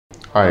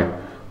Hi,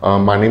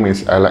 my name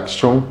is Alex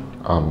Choong.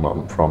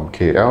 I'm from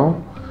KL.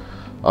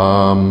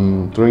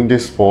 During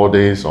these 4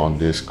 days on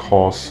this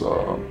course,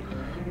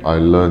 I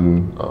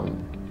learned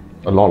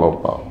a lot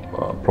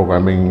about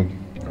programming,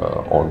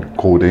 on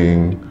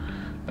coding,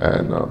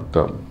 and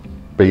the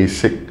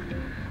basic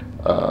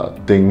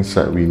things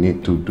that we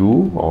need to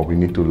do or we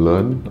need to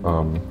learn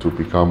to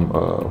become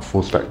a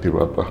full-stack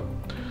developer.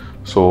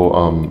 So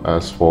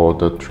as for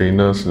the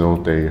trainers,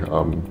 they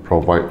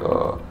provide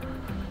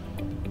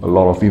a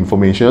lot of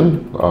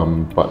information,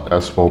 but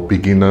as for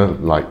beginner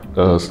like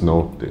us,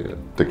 they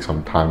take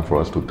some time for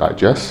us to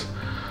digest.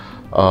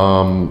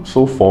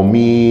 So for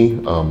me,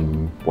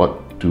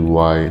 what do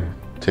I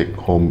take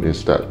home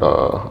is that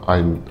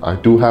I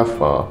do have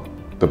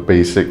the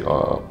basic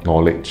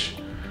knowledge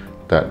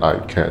that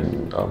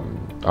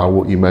I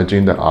will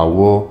imagine that I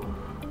will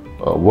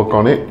work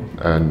on it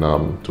and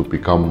to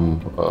become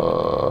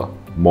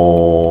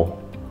more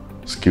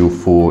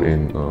skillful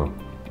in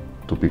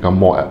to become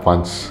more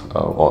advanced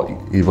or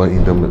even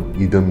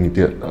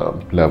intermediate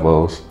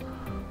levels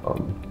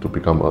to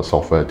become a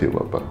software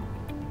developer.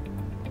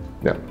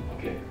 Yeah.